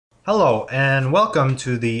Hello and welcome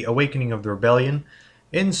to the Awakening of the Rebellion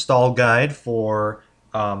install guide for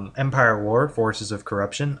Empire War Forces of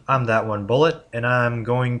Corruption. I'm that one bullet, and I'm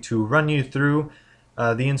going to run you through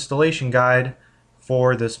the installation guide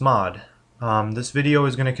for this mod. This video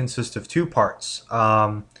is going to consist of two parts.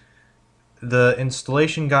 The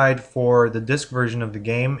installation guide for the disc version of the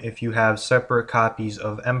game if you have separate copies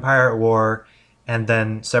of Empire War and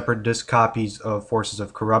then separate disc copies of Forces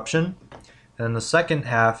of Corruption. And the second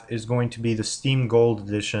half is going to be the Steam Gold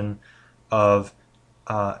edition of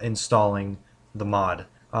installing the mod.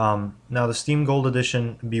 Now the Steam Gold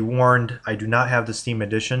edition, be warned, I do not have the Steam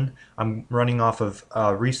edition. I'm running off of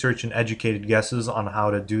research and educated guesses on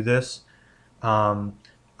how to do this.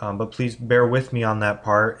 But please bear with me on that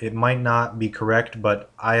part. It might not be correct,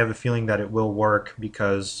 but I have a feeling that it will work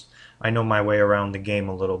because I know my way around the game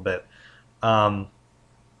a little bit.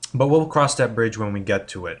 But we'll cross that bridge when we get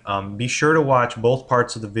to it. Be sure to watch both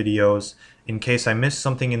parts of the videos in case I missed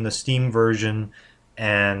something in the Steam version,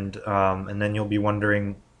 and then you'll be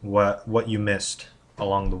wondering what you missed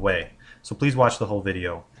along the way. So please watch the whole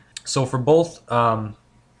video. So for both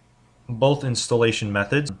installation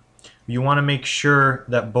methods, you want to make sure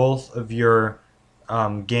that both of your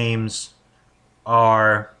games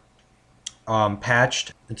are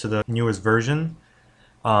patched into the newest version.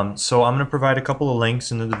 So I'm going to provide a couple of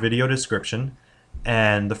links in the video description,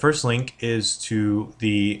 and the first link is to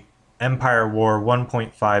the Empire War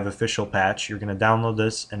 1.5 official patch. You're going to download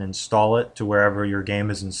this and install it to wherever your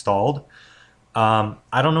game is installed.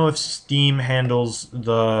 I don't know if Steam handles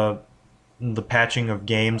the patching of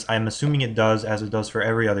games. I'm assuming it does, as it does for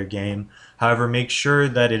every other game. However, make sure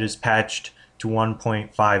that it is patched to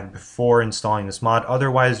 1.5 before installing this mod,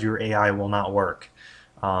 otherwise your AI will not work.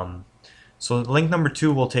 So link number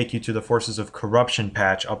 2 will take you to the Forces of Corruption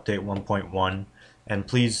patch update 1.1, and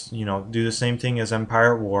please, do the same thing as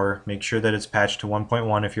Empire War. Make sure that it's patched to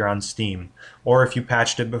 1.1 if you're on Steam, or if you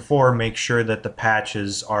patched it before, make sure that the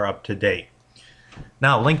patches are up to date.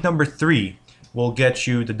 Now, link number 3 will get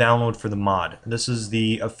you the download for the mod. This is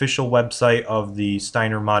the official website of the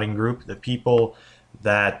Steiner modding group, the people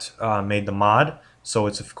that made the mod. So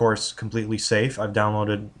it's of course completely safe. I've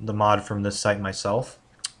downloaded the mod from this site myself.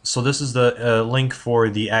 So this is the link for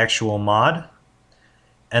the actual mod,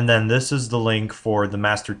 and then this is the link for the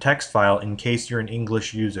master text file in case you're an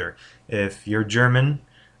English user. If you're German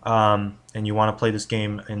and you want to play this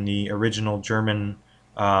game in the original German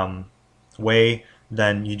way,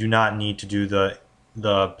 then you do not need to do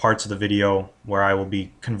the parts of the video where I will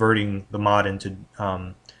be converting the mod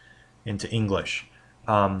into English.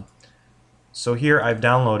 So here I've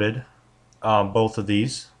downloaded both of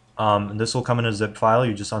these. And this will come in a zip file.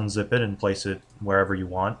 You just unzip it and place it wherever you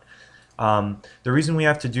want. The reason we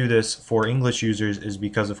have to do this for English users is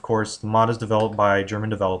because, of course, the mod is developed by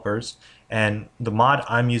German developers, and the mod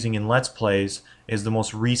I'm using in Let's Plays is the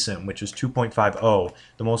most recent, which is 2.50.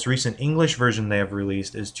 The most recent English version they have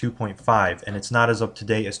released is 2.5, and it's not as up to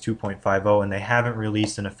date as 2.50, and they haven't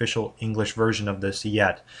released an official English version of this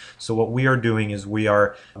yet. So what we are doing is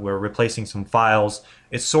we're replacing some files.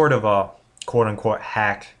 It's sort of a quote-unquote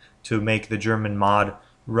hack to make the German mod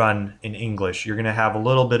run in English. You're going to have a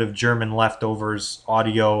little bit of German leftovers,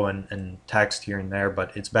 audio and text here and there,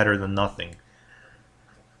 but it's better than nothing.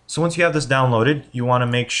 So once you have this downloaded, you want to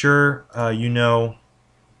make sure you know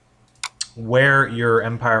where your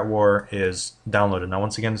Empire War is downloaded. Now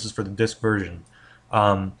once again, this is for the disc version.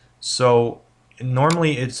 So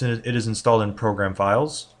normally it is installed in Program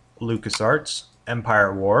Files, LucasArts,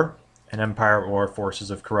 Empire War, and Empire War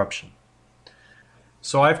Forces of Corruption.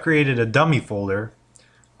 So I've created a dummy folder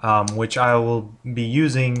which I will be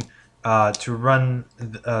using to run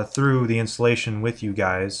through the installation with you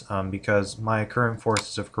guys, because my current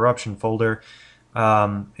Forces of Corruption folder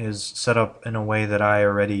is set up in a way that I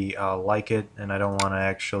already like it, and I don't want to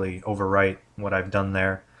actually overwrite what I've done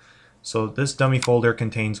there. So this dummy folder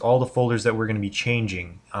contains all the folders that we're going to be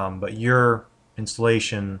changing, but your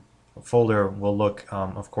installation folder will look,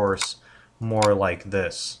 of course, more like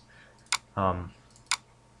this.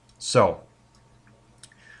 So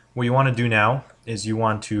what you want to do now is you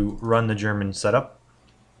want to run the German setup,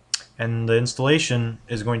 and the installation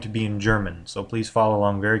is going to be in German, so please follow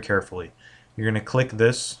along very carefully. You're going to click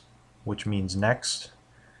this, which means next,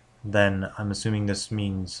 then I'm assuming this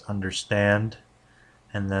means understand,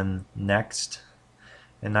 and then next,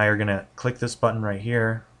 and now you're going to click this button right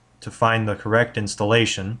here to find the correct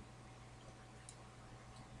installation,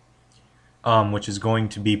 which is going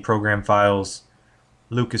to be Program Files,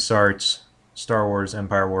 LucasArts, Star Wars,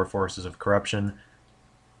 Empire War, Forces of Corruption.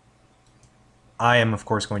 I am, of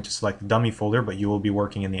course, going to select the dummy folder, but you will be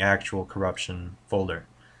working in the actual corruption folder.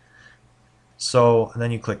 So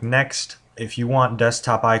then you click next. If you want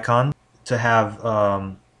desktop icon to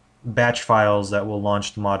have batch files that will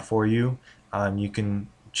launch the mod for you, you can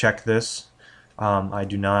check this. I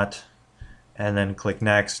do not. And then click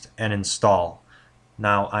next and install.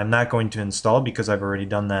 Now I'm not going to install because I've already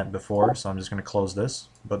done that before, so I'm just going to close this.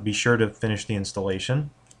 But be sure to finish the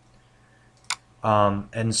installation.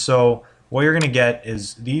 And so what you're going to get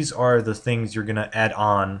is these are the things you're going to add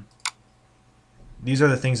on. These are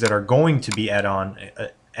the things that are going to be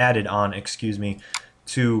added on, excuse me,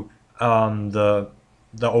 to the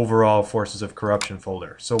overall Forces of Corruption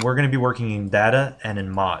folder. So we're going to be working in data and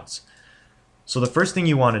in mods. So the first thing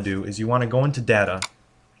you want to do is you want to go into data,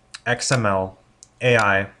 XML,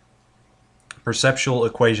 AI, perceptual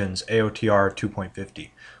equations, AOTR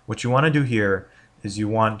 2.50. What you want to do here is you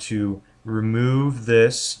want to remove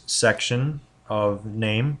this section of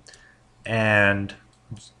name and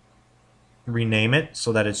rename it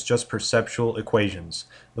so that it's just perceptual equations.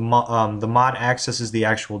 The mod accesses the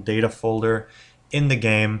actual data folder in the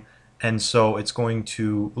game, and so it's going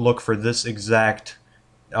to look for this exact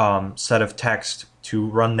set of text to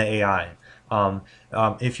run the AI.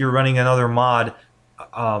 If you're running another mod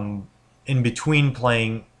in between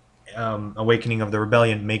playing Awakening of the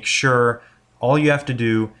Rebellion, make sure all you have to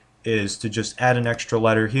do is to just add an extra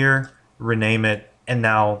letter here, rename it, and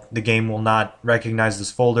now the game will not recognize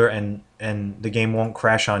this folder, and the game won't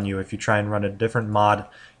crash on you if you try and run a different mod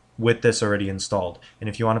with this already installed. And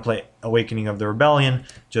if you want to play Awakening of the Rebellion,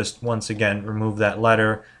 just once again remove that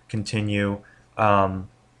letter, continue,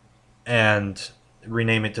 and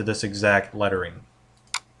rename it to this exact lettering.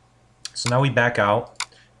 So now we back out,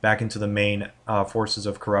 back into the main Forces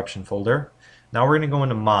of Corruption folder. Now we're going to go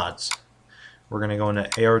into mods. We're going to go into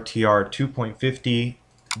AOTR 2.50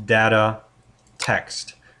 data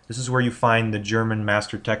text. This is where you find the German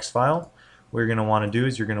master text file. What you're going to want to do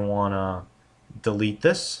is you're going to want to delete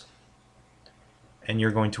this, and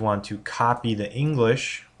you're going to want to copy the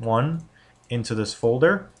English one into this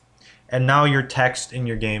folder, and now your text in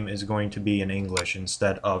your game is going to be in English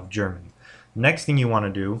instead of German. Next thing you want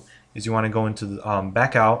to do is you want to go into the,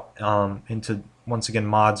 back out into, once again,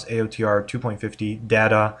 mods, AOTR 2.50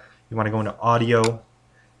 data. You want to go into audio,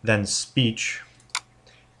 then speech,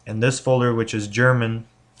 and this folder, which is German,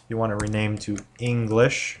 you want to rename to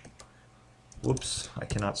English. Whoops, I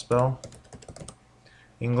cannot spell.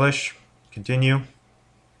 English. Continue.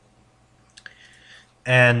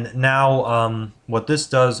 And now what this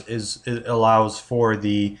does is it allows for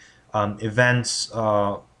the events,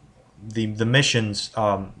 the missions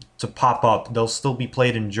to pop up. They'll still be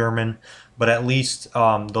played in German, but at least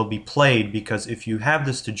they'll be played, because if you have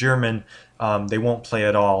this to German, they won't play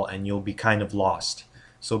at all and you'll be kind of lost.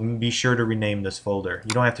 So be sure to rename this folder.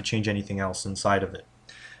 You don't have to change anything else inside of it.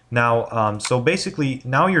 Now, so basically,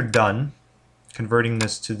 now you're done converting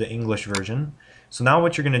this to the English version. So now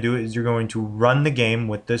what you're going to do is you're going to run the game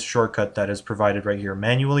with this shortcut that is provided right here.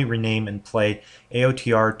 Manually rename and play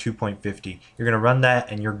AOTR 2.50. You're going to run that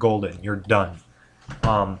and you're golden. You're done.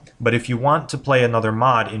 But if you want to play another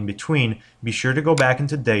mod in between, be sure to go back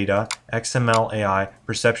into Data, XML, AI,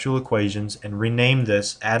 Perceptual Equations, and rename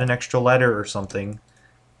this, add an extra letter or something,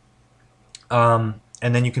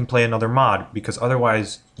 and then you can play another mod, because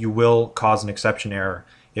otherwise you will cause an exception error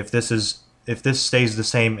if this stays the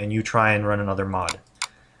same and you try and run another mod.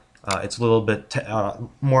 It's a little bit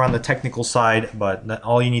more on the technical side, but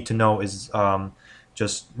all you need to know is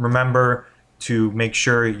just remember to make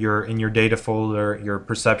sure in your data folder, your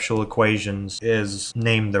perceptual equations is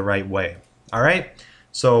named the right way. Alright,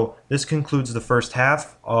 so this concludes the first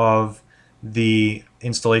half of the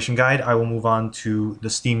installation guide. I will move on to the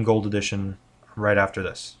Steam Gold Edition right after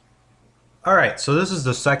this. Alright, so this is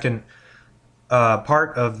the second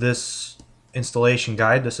part of this installation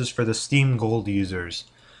guide. This is for the Steam Gold users.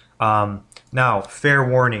 Now, fair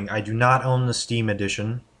warning, I do not own the Steam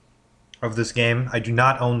edition of this game. I do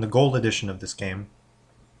not own the Gold edition of this game,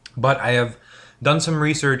 but I have done some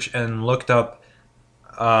research and looked up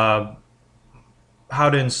how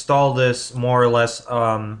to install this more or less,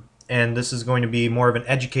 and this is going to be more of an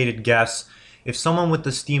educated guess. If someone with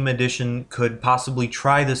the Steam edition could possibly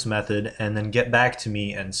try this method and then get back to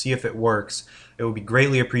me and see if it works, it would be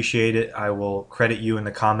greatly appreciated. I will credit you in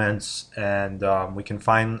the comments, and I can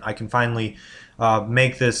finally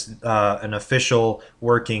make this an official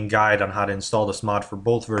working guide on how to install this mod for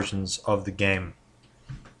both versions of the game.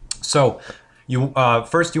 So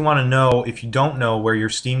first you want to know, if you don't know where your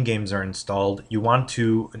Steam games are installed, you want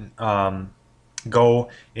to go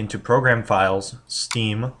into Program Files,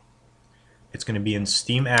 Steam. It's going to be in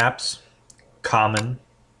Steam Apps, Common,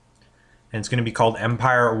 and it's going to be called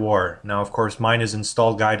Empire at War. Now, of course, mine is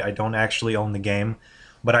install guide. I don't actually own the game,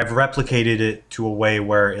 but I've replicated it to a way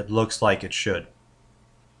where it looks like it should.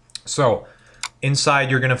 So, inside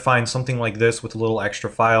you're going to find something like this with little extra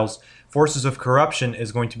files. Forces of Corruption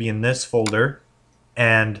is going to be in this folder,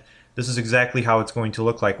 and this is exactly how it's going to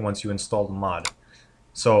look like once you install the mod.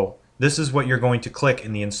 So, this is what you're going to click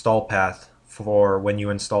in the install path for when you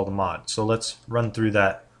install the mod. So let's run through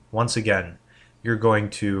that once again. You're going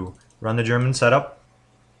to run the German setup.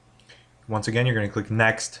 Once again, you're going to click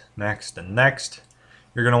next, next, and next.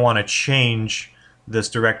 You're going to want to change this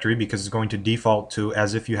directory because it's going to default to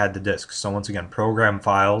as if you had the disk. So once again, program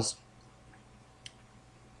files.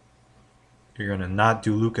 You're going to not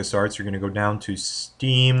do LucasArts. You're going to go down to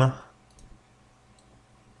Steam,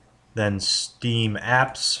 then Steam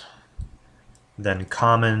Apps, then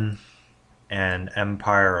Common, and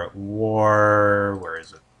Empire at War. Where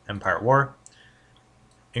is it? Empire at War.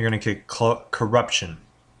 You're going to click Corruption.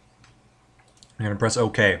 You're going to press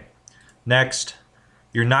OK. Next,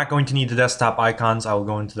 you're not going to need the desktop icons. I will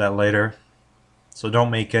go into that later. So don't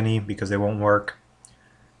make any because they won't work.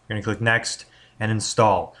 You're going to click Next and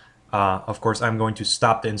Install. Of course, I'm going to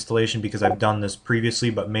stop the installation because I've done this previously,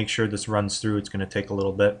 but make sure this runs through. It's going to take a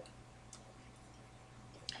little bit.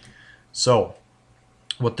 So,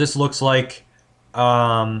 what this looks like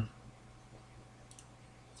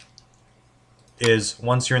is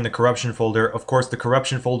once you're in the corruption folder, of course the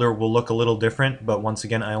corruption folder will look a little different, but once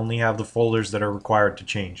again I only have the folders that are required to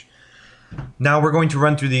change. Now we're going to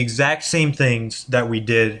run through the exact same things that we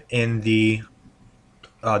did in the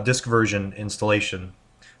disk version installation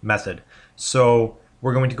method. So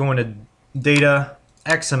we're going to go into data,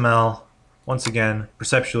 XML, once again,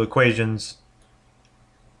 perceptual equations,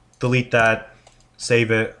 delete that,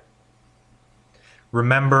 save it.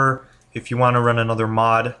 Remember, if you want to run another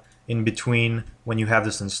mod in between when you have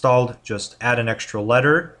this installed, just add an extra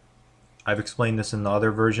letter. I've explained this in the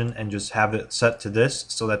other version, and just have it set to this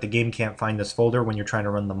so that the game can't find this folder when you're trying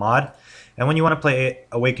to run the mod. And when you want to play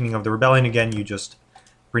Awakening of the Rebellion again, you just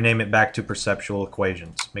rename it back to Perceptual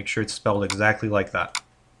Equations. Make sure it's spelled exactly like that.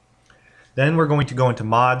 Then we're going to go into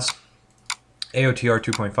mods, AOTR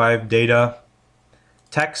 2.5, data,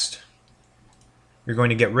 text. You're going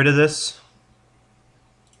to get rid of this,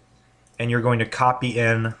 and you're going to copy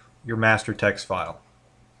in your master text file.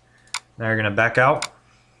 Now you're going to back out.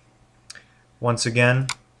 Once again,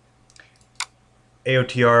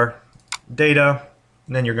 AOTR data,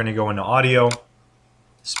 and then you're going to go into audio,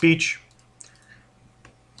 speech.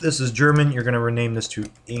 This is German. You're going to rename this to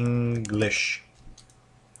English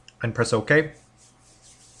and press OK.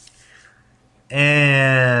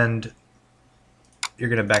 And you're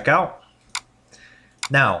going to back out.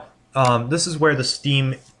 Now, this is where the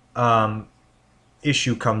Steam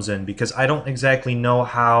issue comes in, because I don't exactly know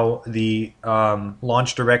how the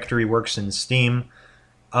launch directory works in Steam.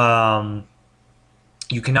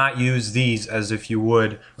 You cannot use these as if you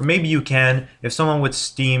would, or maybe you can. If someone with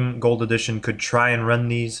Steam Gold Edition could try and run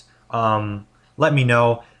these, let me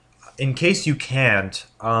know. In case you can't,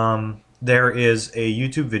 there is a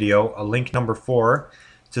YouTube video, a link number 4,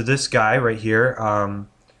 to this guy right here,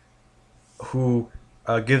 who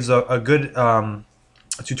gives a good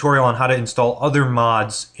tutorial on how to install other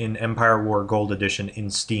mods in Empire War Gold Edition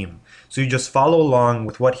in Steam. So you just follow along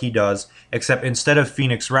with what he does, except instead of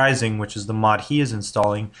Phoenix Rising, which is the mod he is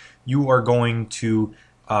installing, you are going to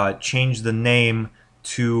change the name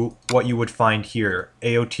to what you would find here,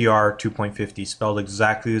 AOTR 2.50, spelled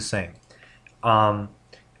exactly the same.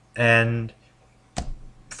 And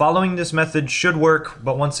following this method should work,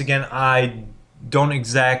 but once again, I don't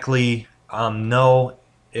exactly know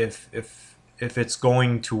if it's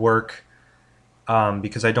going to work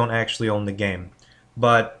because I don't actually own the game.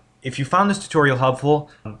 But if you found this tutorial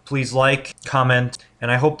helpful, please like, comment,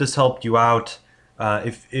 and I hope this helped you out.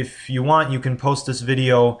 If you want, you can post this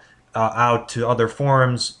video out to other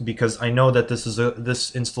forums, because I know that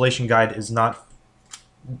this installation guide is not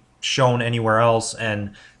shown anywhere else,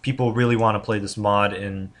 and people really want to play this mod,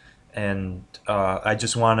 and I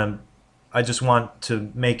just want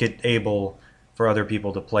to make it able for other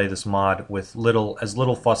people to play this mod with as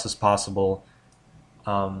little fuss as possible.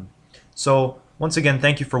 So once again,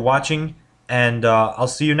 thank you for watching, and I'll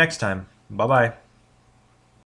see you next time. Bye bye.